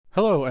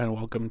Hello and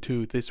welcome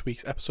to this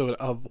week's episode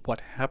of What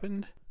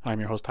Happened. I'm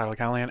your host Tyler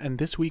Callahan, and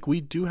this week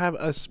we do have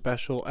a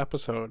special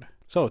episode.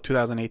 So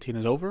 2018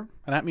 is over,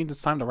 and that means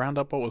it's time to round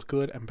up what was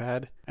good and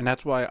bad, and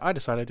that's why I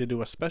decided to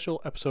do a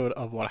special episode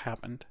of What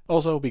Happened.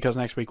 Also, because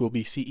next week will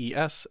be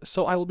CES,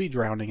 so I will be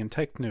drowning in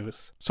tech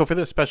news. So for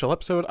this special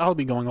episode, I'll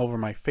be going over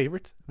my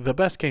favorite, the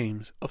best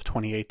games of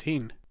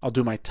 2018. I'll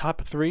do my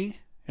top 3.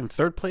 In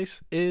third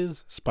place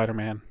is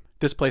Spider-Man.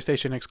 This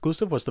PlayStation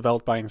exclusive was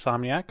developed by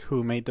Insomniac,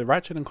 who made the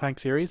Ratchet & Clank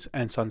series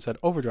and Sunset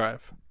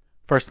Overdrive.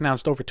 First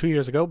announced over 2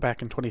 years ago,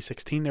 back in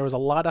 2016, there was a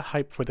lot of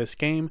hype for this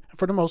game, and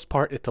for the most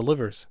part, it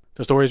delivers.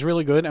 The story is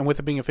really good, and with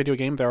it being a video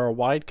game, there are a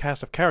wide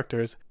cast of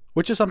characters,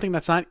 which is something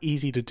that's not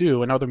easy to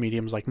do in other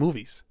mediums like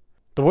movies.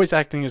 The voice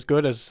acting is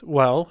good as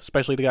well,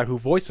 especially the guy who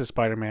voices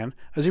Spider-Man,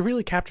 as he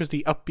really captures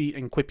the upbeat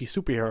and quippy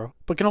superhero,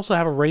 but can also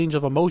have a range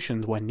of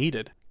emotions when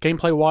needed.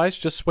 Gameplay-wise,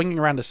 just swinging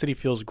around the city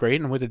feels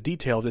great, and with the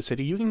detail of the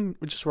city, you can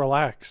just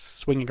relax,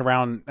 swinging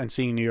around and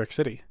seeing New York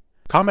City.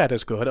 Combat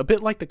is good, a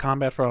bit like the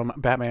combat from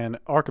Batman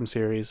Arkham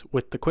series,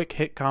 with the quick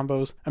hit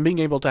combos and being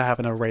able to have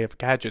an array of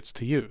gadgets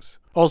to use.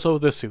 Also,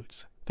 the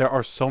suits. There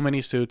are so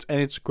many suits,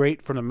 and it's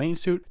great from the main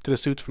suit to the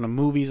suits from the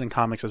movies and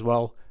comics as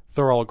well.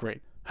 They're all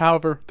great.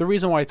 However, the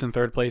reason why it's in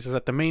third place is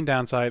that the main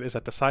downside is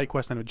that the side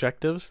quests and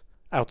objectives,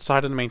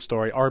 outside of the main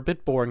story, are a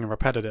bit boring and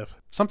repetitive,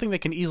 something they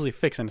can easily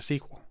fix in a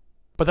sequel.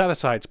 But that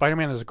aside,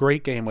 Spider-Man is a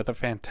great game with a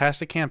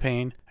fantastic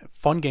campaign,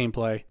 fun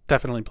gameplay.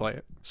 Definitely play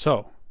it.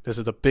 So, this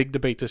is the big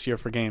debate this year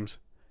for games.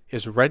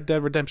 Is Red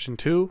Dead Redemption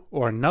 2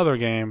 or another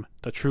game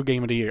the true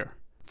game of the year?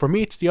 For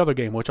me, it's the other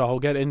game, which I'll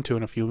get into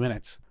in a few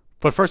minutes.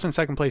 But first and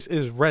second place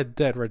is Red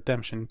Dead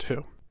Redemption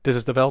 2. This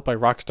is developed by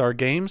Rockstar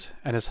Games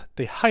and is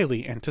the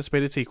highly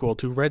anticipated sequel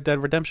to Red Dead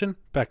Redemption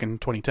back in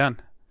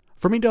 2010.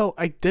 For me though,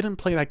 I didn't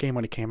play that game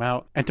when it came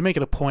out, and to make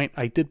it a point,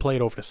 I did play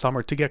it over the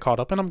summer to get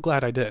caught up, and I'm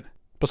glad I did.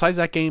 Besides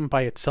that game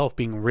by itself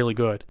being really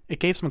good, it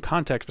gave some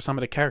context for some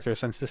of the characters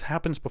since this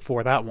happens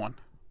before that one.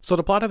 So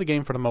the plot of the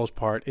game for the most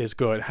part is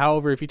good.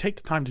 However, if you take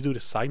the time to do the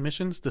side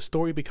missions, the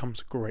story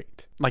becomes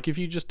great. Like if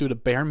you just do the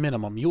bare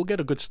minimum, you'll get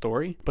a good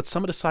story, but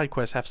some of the side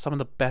quests have some of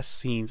the best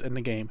scenes in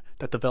the game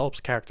that develops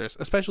characters,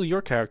 especially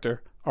your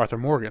character, Arthur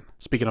Morgan.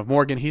 Speaking of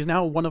Morgan, he's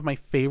now one of my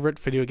favorite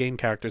video game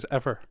characters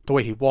ever. The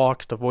way he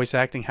walks, the voice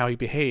acting, how he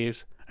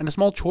behaves, and the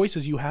small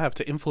choices you have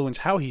to influence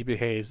how he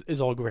behaves is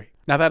all great.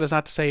 Now that is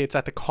not to say it's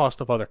at the cost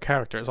of other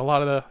characters. A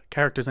lot of the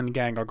characters in the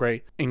gang are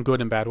great in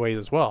good and bad ways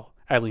as well.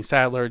 Eileen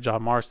Sadler,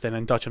 John Marston,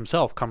 and Dutch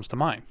himself comes to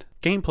mind.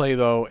 Gameplay,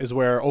 though, is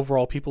where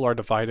overall people are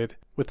divided,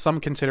 with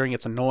some considering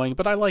it's annoying,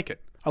 but I like it.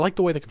 I like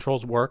the way the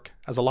controls work,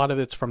 as a lot of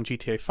it's from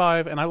GTA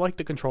 5, and I like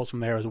the controls from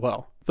there as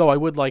well. Though I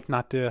would like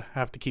not to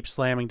have to keep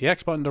slamming the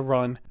X button to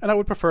run, and I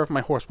would prefer if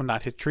my horse would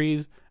not hit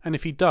trees, and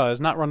if he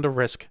does, not run the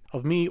risk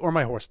of me or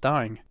my horse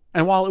dying.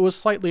 And while it was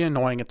slightly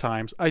annoying at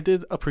times, I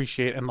did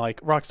appreciate and like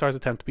Rockstar's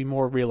attempt to be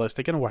more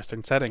realistic in a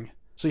Western setting.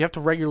 So you have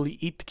to regularly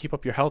eat to keep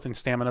up your health and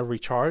stamina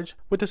recharge,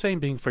 with the same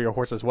being for your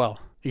horse as well.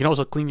 You can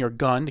also clean your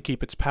gun to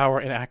keep its power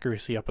and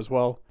accuracy up as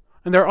well.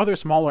 And there are other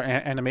smaller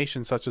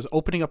animations such as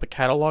opening up a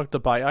catalog to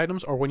buy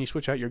items, or when you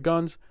switch out your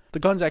guns, the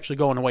guns actually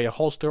go in a way a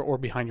holster or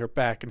behind your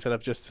back instead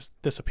of just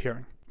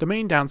disappearing. The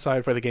main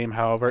downside for the game,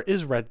 however,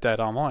 is Red Dead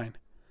Online.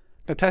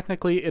 Now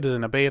technically it is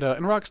in a beta,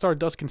 and Rockstar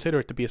does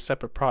consider it to be a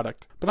separate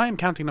product, but I am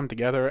counting them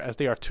together as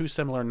they are too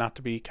similar not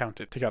to be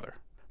counted together.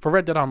 For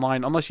Red Dead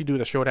Online, unless you do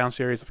the Showdown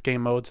series of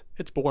game modes,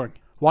 it's boring.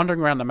 Wandering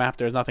around the map,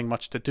 there's nothing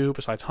much to do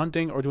besides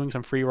hunting or doing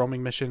some free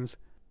roaming missions,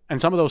 and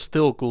some of those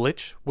still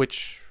glitch,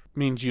 which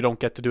means you don't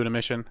get to do the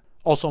mission.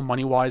 Also,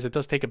 money-wise, it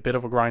does take a bit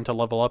of a grind to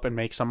level up and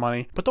make some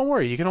money, but don't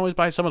worry, you can always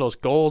buy some of those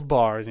gold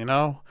bars, you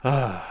know?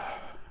 Now,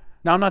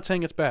 I'm not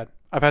saying it's bad.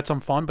 I've had some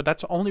fun, but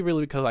that's only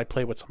really because I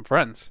play with some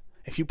friends.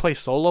 If you play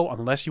solo,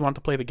 unless you want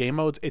to play the game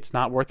modes, it's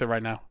not worth it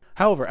right now.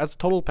 However, as a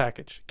total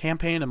package,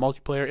 campaign and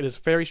multiplayer, it is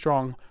very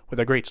strong with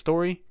a great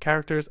story,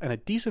 characters, and a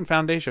decent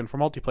foundation for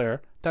multiplayer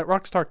that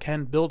Rockstar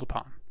can build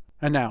upon.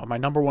 And now, my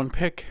number one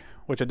pick,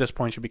 which at this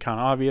point should be kind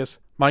of obvious,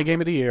 my game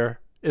of the year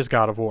is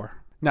God of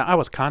War. Now, I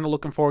was kind of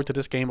looking forward to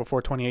this game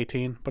before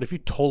 2018, but if you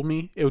told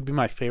me it would be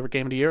my favorite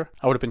game of the year,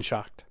 I would have been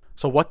shocked.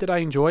 So what did I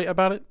enjoy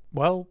about it?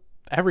 Well,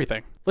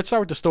 everything. Let's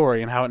start with the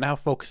story and how it now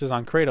focuses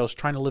on Kratos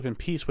trying to live in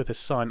peace with his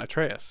son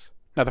Atreus.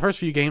 Now, the first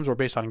few games were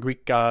based on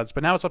Greek gods,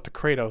 but now it's up to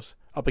Kratos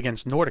up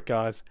against Nordic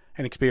gods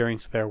and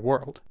experience their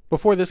world.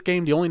 Before this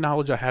game, the only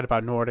knowledge I had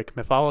about Nordic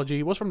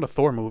mythology was from the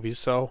Thor movies,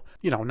 so,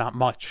 not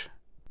much.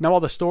 Now, while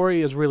the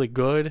story is really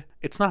good,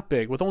 it's not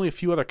big, with only a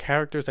few other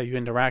characters that you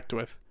interact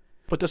with.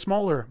 But the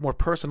smaller, more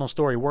personal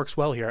story works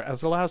well here,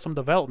 as it allows some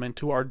development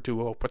to our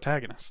duo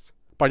protagonists.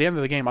 By the end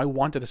of the game, I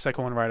wanted the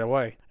second one right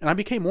away, and I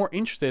became more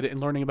interested in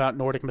learning about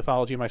Nordic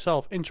mythology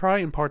myself and try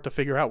in part to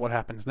figure out what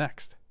happens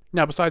next.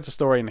 Now, besides the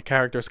story and the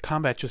characters,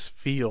 combat just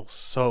feels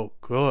so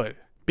good.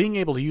 Being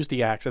able to use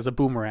the axe as a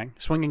boomerang,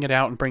 swinging it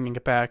out and bringing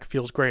it back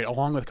feels great,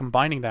 along with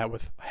combining that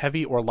with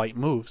heavy or light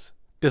moves.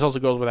 This also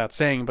goes without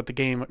saying, but the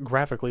game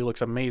graphically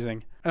looks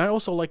amazing, and I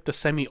also like the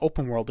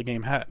semi-open world the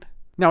game had.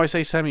 Now I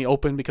say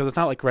semi-open because it's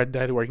not like Red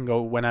Dead where you can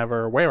go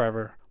whenever or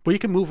wherever, but you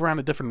can move around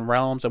to different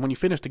realms, and when you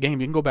finish the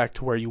game, you can go back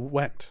to where you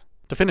went.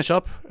 To finish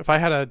up, if I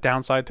had a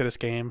downside to this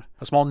game,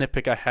 a small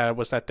nitpick I had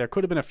was that there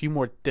could have been a few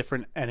more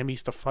different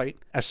enemies to fight,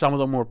 as some of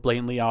them were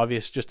blatantly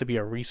obvious just to be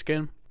a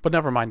reskin, but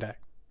never mind that.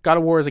 God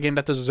of War is a game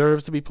that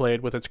deserves to be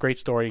played with its great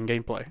story and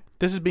gameplay.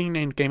 This is being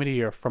named Game of the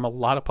Year from a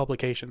lot of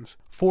publications,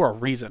 for a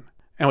reason.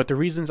 And with the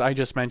reasons I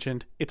just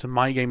mentioned, it's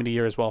my Game of the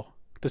Year as well.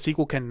 The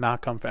sequel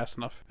cannot come fast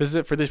enough. This is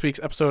it for this week's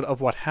episode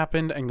of What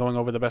Happened and going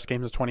over the best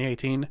games of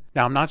 2018.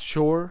 Now, I'm not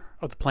sure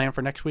of the plan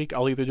for next week.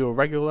 I'll either do a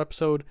regular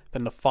episode,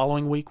 then the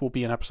following week will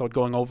be an episode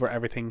going over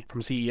everything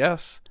from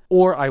CES,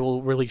 or I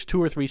will release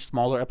 2 or 3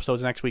 smaller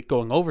episodes next week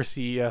going over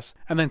CES,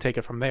 and then take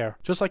it from there,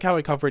 just like how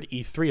I covered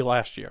E3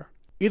 last year.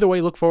 Either way,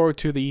 look forward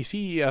to the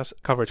CES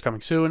coverage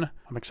coming soon.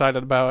 I'm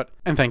excited about it,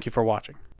 and thank you for watching.